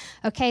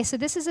 Okay, so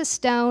this is a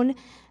stone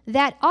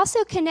that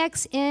also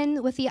connects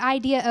in with the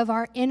idea of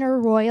our inner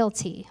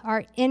royalty,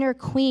 our inner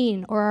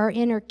queen or our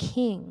inner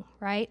king,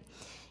 right?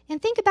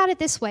 And think about it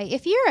this way.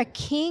 If you're a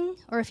king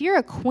or if you're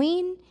a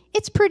queen,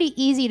 it's pretty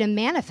easy to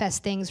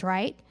manifest things,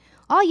 right?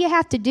 All you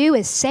have to do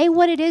is say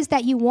what it is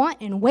that you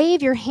want and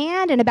wave your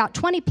hand, and about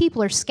 20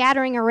 people are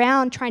scattering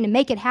around trying to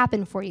make it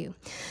happen for you.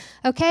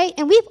 Okay?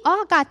 And we've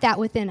all got that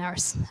within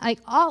us.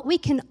 We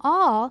can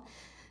all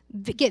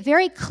get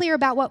very clear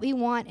about what we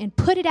want and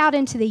put it out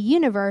into the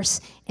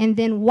universe and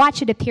then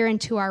watch it appear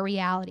into our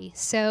reality.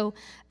 So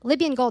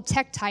Libyan gold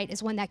tektite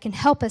is one that can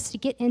help us to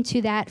get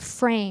into that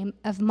frame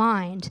of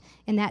mind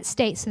in that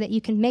state so that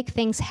you can make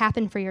things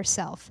happen for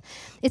yourself.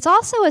 It's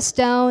also a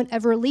stone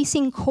of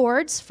releasing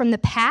cords from the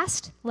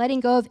past, letting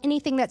go of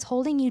anything that's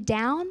holding you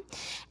down,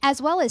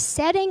 as well as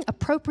setting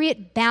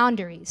appropriate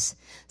boundaries.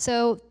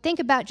 So think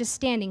about just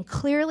standing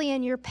clearly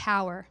in your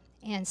power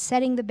and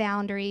setting the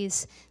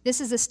boundaries.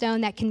 This is a stone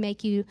that can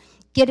make you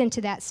get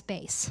into that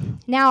space.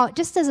 Now,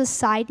 just as a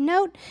side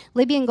note,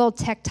 Libyan gold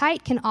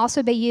tektite can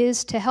also be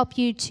used to help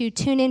you to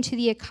tune into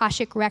the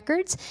Akashic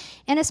records,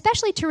 and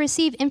especially to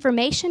receive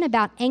information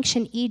about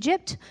ancient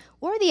Egypt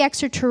or the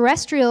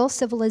extraterrestrial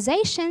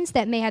civilizations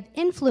that may have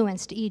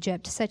influenced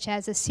Egypt, such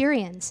as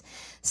Assyrians.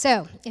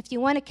 So, if you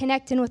want to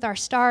connect in with our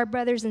star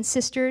brothers and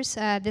sisters,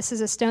 this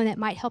is a stone that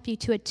might help you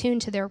to attune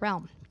to their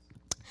realm.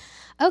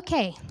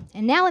 Okay,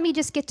 and now let me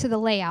just get to the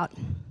layout.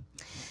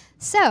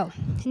 So,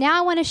 now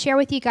I want to share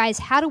with you guys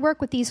how to work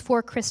with these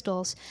 4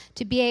 crystals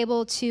to be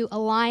able to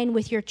align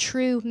with your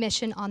true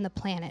mission on the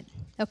planet.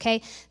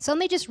 Okay, so let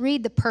me just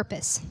read the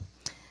purpose.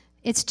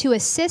 It's to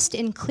assist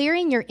in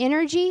clearing your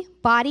energy,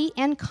 body,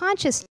 and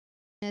consciousness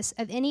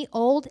of any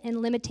old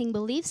and limiting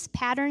beliefs,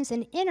 patterns,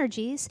 and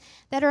energies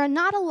that are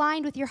not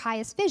aligned with your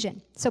highest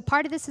vision. So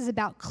part of this is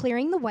about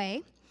clearing the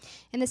way,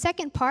 and the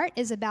second part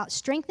is about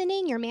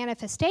strengthening your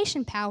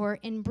manifestation power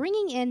and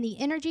bringing in the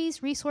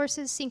energies,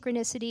 resources,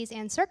 synchronicities,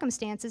 and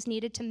circumstances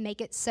needed to make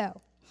it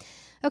so.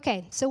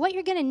 Okay, so what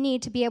you're going to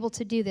need to be able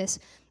to do this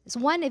is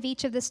one of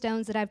each of the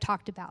stones that I've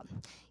talked about.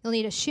 You'll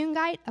need a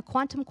shungite, a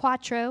quantum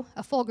quattro,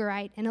 a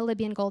fulgurite, and a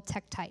Libyan gold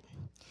tektite.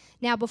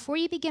 Now, before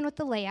you begin with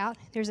the layout,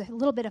 there's a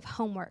little bit of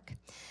homework.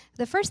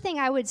 The first thing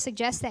I would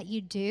suggest that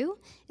you do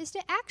is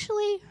to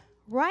actually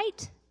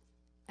write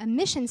a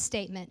mission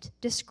statement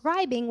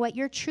describing what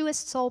your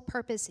truest soul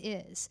purpose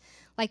is.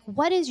 Like,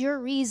 what is your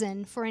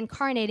reason for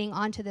incarnating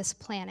onto this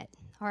planet,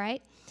 all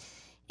right?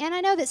 And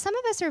I know that some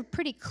of us are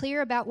pretty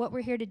clear about what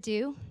we're here to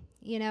do,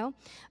 you know,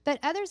 but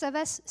others of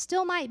us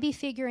still might be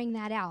figuring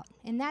that out,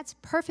 and that's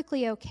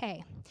perfectly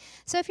okay.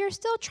 So if you're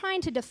still trying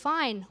to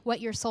define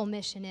what your soul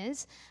mission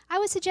is, I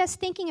would suggest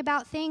thinking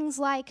about things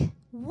like,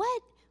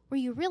 what were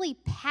you really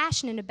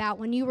passionate about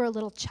when you were a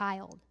little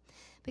child?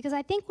 Because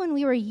I think when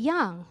we were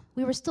young,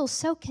 we were still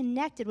so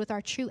connected with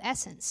our true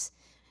essence,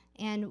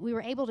 and we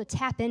were able to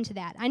tap into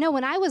that. I know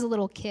when I was a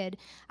little kid,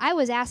 I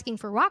was asking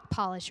for rock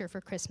polisher for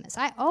Christmas.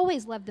 I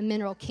always loved the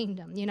mineral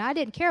kingdom. You know, I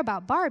didn't care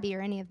about Barbie or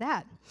any of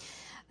that.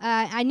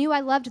 I knew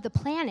I loved the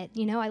planet,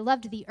 you know, I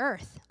loved the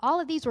earth. All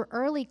of these were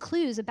early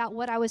clues about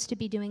what I was to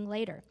be doing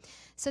later.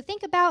 So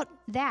think about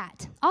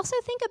that. Also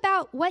think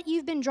about what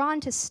you've been drawn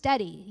to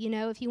study. You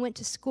know, if you went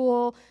to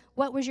school,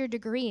 what was your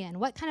degree in?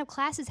 What kind of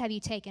classes have you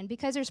taken?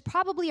 Because there's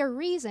probably a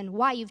reason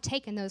why you've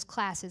taken those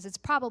classes. It's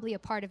probably a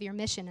part of your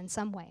mission in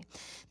some way.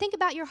 Think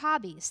about your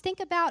hobbies. Think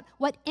about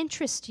what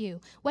interests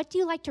you. What do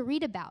you like to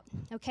read about?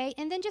 Okay,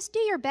 and then just do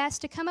your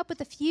best to come up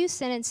with a few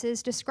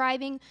sentences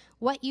describing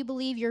what you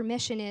believe your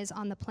mission is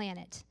on the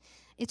planet.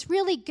 It's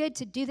really good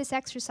to do this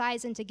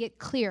exercise and to get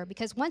clear,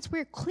 because once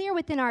we're clear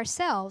within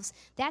ourselves,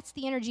 that's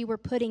the energy we're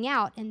putting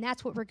out, and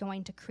that's what we're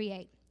going to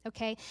create,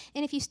 okay?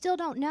 And if you still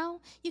don't know,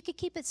 you could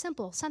keep it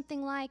simple.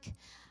 Something like,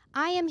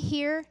 I am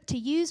here to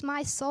use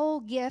my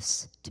soul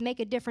gifts to make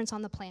a difference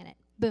on the planet.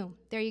 Boom,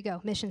 there you go,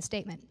 mission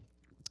statement.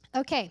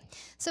 Okay,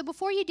 so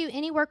before you do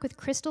any work with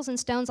crystals and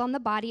stones on the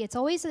body, it's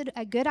always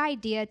a good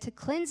idea to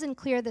cleanse and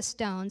clear the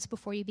stones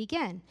before you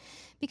begin,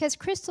 because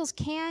crystals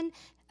can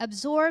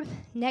absorb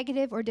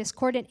negative or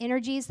discordant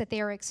energies that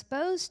they are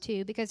exposed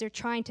to because they're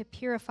trying to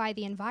purify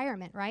the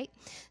environment, right?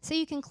 So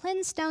you can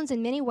cleanse stones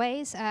in many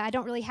ways. I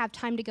don't really have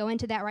time to go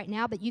into that right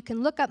now, but you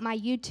can look up my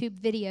YouTube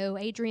video,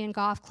 Adrienne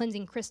Goff,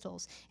 Cleansing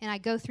Crystals, and I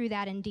go through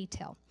that in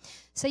detail.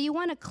 So you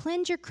want to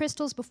cleanse your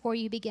crystals before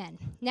you begin.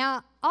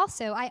 Now,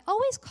 also, I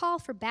always call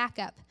for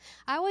backup.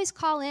 I always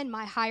call in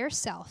my higher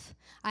self.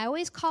 I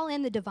always call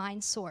in the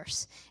divine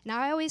source. And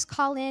I always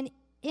call in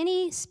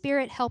any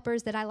spirit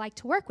helpers that I like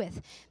to work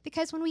with.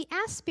 Because when we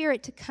ask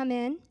spirit to come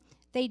in,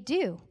 they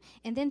do.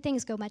 And then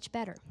things go much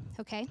better,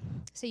 okay?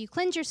 So you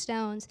cleanse your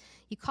stones,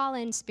 you call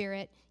in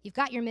spirit, you've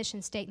got your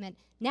mission statement.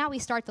 Now we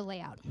start the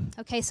layout.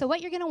 Okay, so what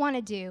you're going to want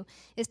to do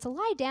is to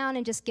lie down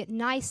and just get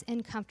nice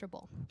and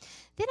comfortable.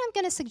 Then I'm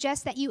going to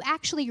suggest that you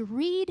actually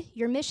read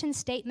your mission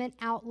statement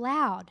out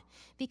loud,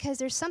 because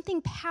there's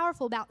something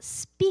powerful about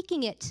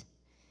speaking it.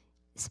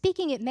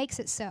 Speaking it makes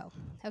it so.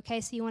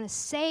 Okay, so you want to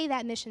say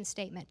that mission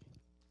statement.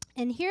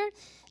 And here,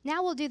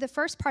 now we'll do the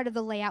first part of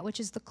the layout, which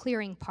is the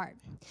clearing part.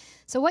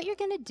 So what you're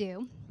going to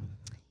do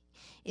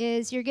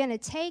is you're going to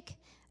take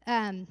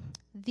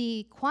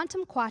the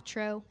quantum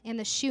quattro and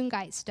the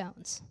shungite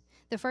stones,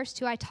 the first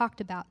two I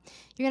talked about.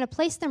 You're going to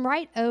place them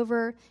right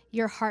over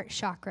your heart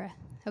chakra.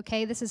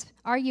 Okay, this is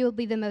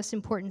arguably the most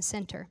important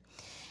center.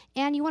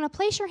 And you want to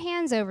place your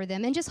hands over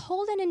them and just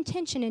hold an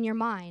intention in your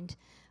mind.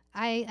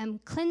 I am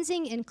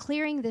cleansing and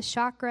clearing this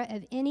chakra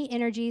of any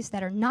energies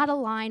that are not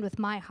aligned with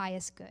my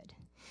highest good.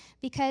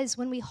 Because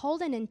when we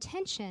hold an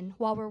intention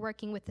while we're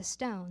working with the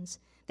stones,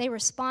 they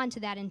respond to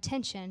that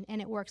intention,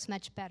 and it works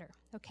much better.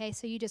 Okay,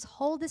 so you just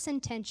hold this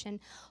intention,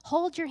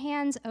 hold your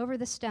hands over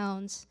the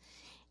stones,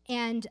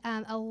 and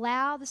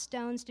allow the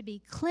stones to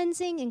be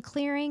cleansing and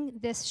clearing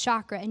this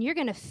chakra, and you're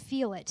going to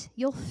feel it.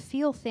 You'll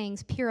feel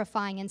things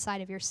purifying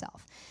inside of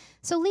yourself.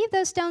 So leave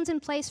those stones in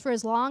place for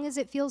as long as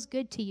it feels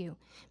good to you,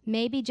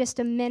 maybe just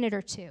a minute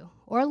or two,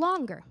 or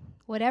longer,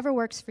 whatever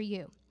works for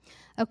you.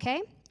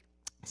 Okay?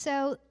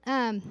 So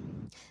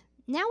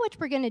now what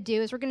we're going to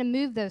do is we're going to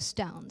move those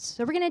stones.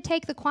 So we're going to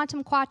take the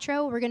quantum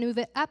quattro, we're going to move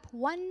it up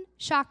one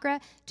chakra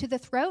to the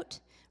throat.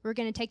 We're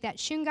going to take that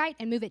shungite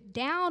and move it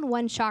down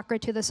one chakra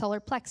to the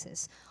solar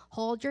plexus.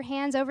 Hold your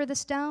hands over the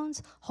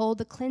stones, hold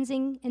the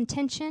cleansing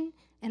intention,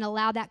 and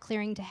allow that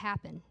clearing to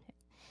happen.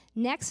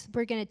 Next,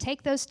 we're going to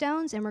take those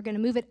stones and we're going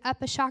to move it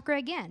up a chakra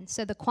again.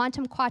 So the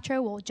quantum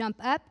quattro will jump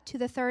up to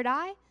the third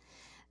eye.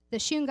 The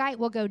shungite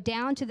will go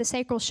down to the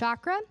sacral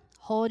chakra.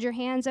 Hold your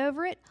hands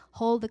over it,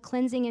 hold the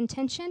cleansing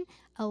intention,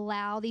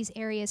 allow these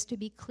areas to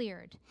be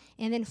cleared.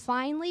 And then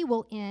finally,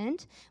 we'll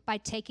end by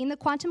taking the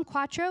quantum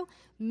quattro,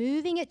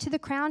 moving it to the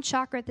crown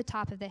chakra at the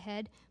top of the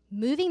head,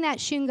 moving that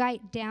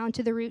shungite down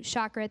to the root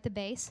chakra at the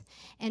base,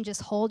 and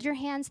just hold your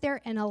hands there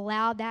and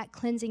allow that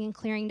cleansing and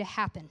clearing to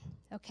happen,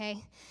 okay?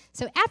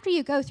 So after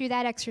you go through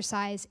that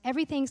exercise,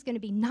 everything's going to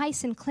be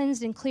nice and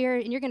cleansed and clear,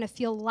 and you're going to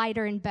feel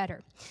lighter and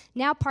better.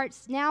 Now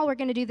we're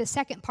going to do the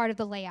second part of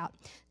the layout.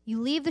 You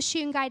leave the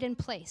shungite in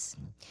place.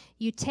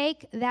 You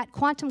take that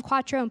quantum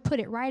quattro and put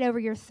it right over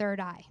your third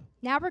eye.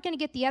 Now we're going to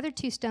get the other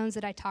two stones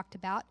that I talked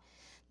about.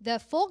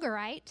 The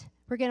fulgurite,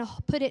 we're going to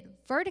put it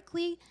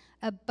vertically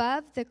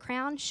above the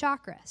crown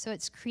chakra. So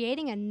it's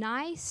creating a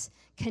nice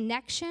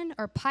connection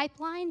or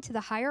pipeline to the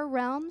higher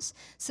realms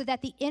so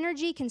that the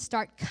energy can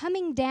start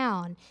coming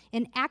down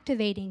and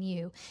activating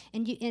you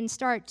and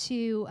start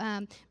to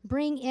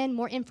bring in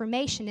more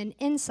information and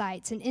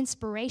insights and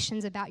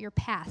inspirations about your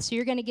path. So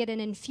you're going to get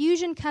an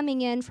infusion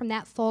coming in from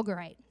that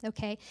fulgurite,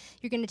 okay?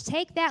 You're going to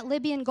take that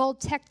Libyan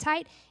gold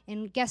tektite,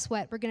 and guess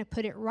what? We're going to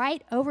put it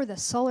right over the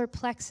solar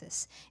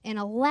plexus and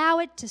allow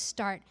it to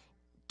start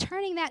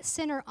turning that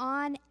center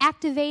on,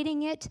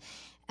 activating it,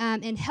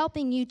 and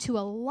helping you to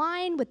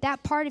align with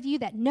that part of you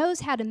that knows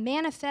how to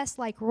manifest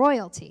like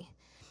royalty,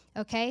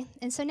 okay?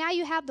 And so now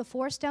you have the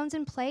 4 stones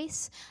in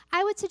place.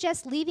 I would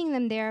suggest leaving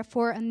them there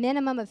for a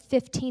minimum of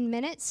 15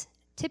 minutes.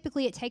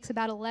 Typically, it takes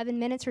about 11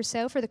 minutes or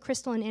so for the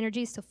crystalline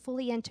energies to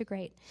fully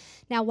integrate.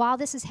 Now, while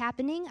this is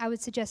happening, I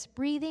would suggest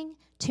breathing,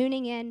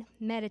 tuning in,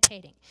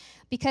 meditating.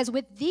 Because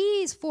with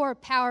these 4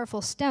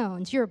 powerful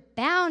stones, you're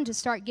bound to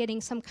start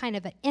getting some kind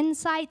of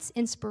insights,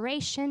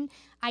 inspiration,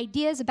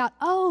 ideas about,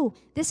 oh,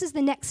 this is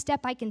the next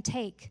step I can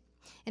take,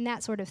 and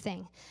that sort of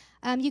thing.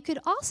 You could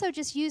also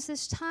just use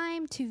this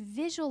time to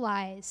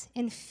visualize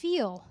and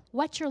feel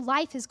what your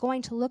life is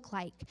going to look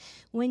like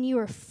when you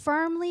are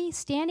firmly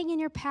standing in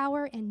your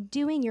power and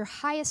doing your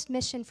highest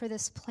mission for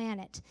this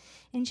planet.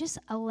 And just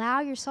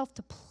allow yourself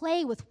to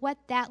play with what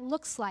that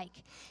looks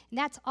like. And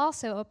that's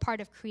also a part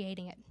of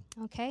creating it,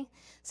 okay?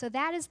 So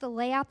that is the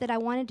layout that I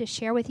wanted to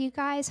share with you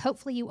guys.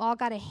 Hopefully you all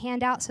got a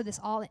handout, so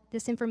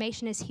this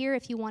information is here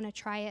if you want to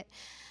try it.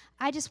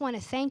 I just want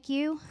to thank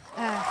you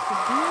for being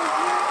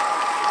here.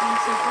 I'm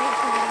so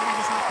grateful that I have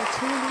this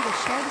opportunity to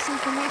share this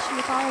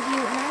information with all of you,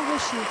 and I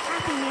wish you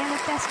happy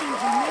manifesting,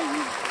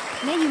 and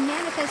may you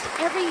manifest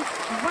every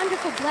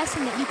wonderful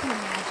blessing that you can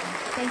imagine.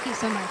 Thank you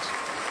so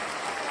much.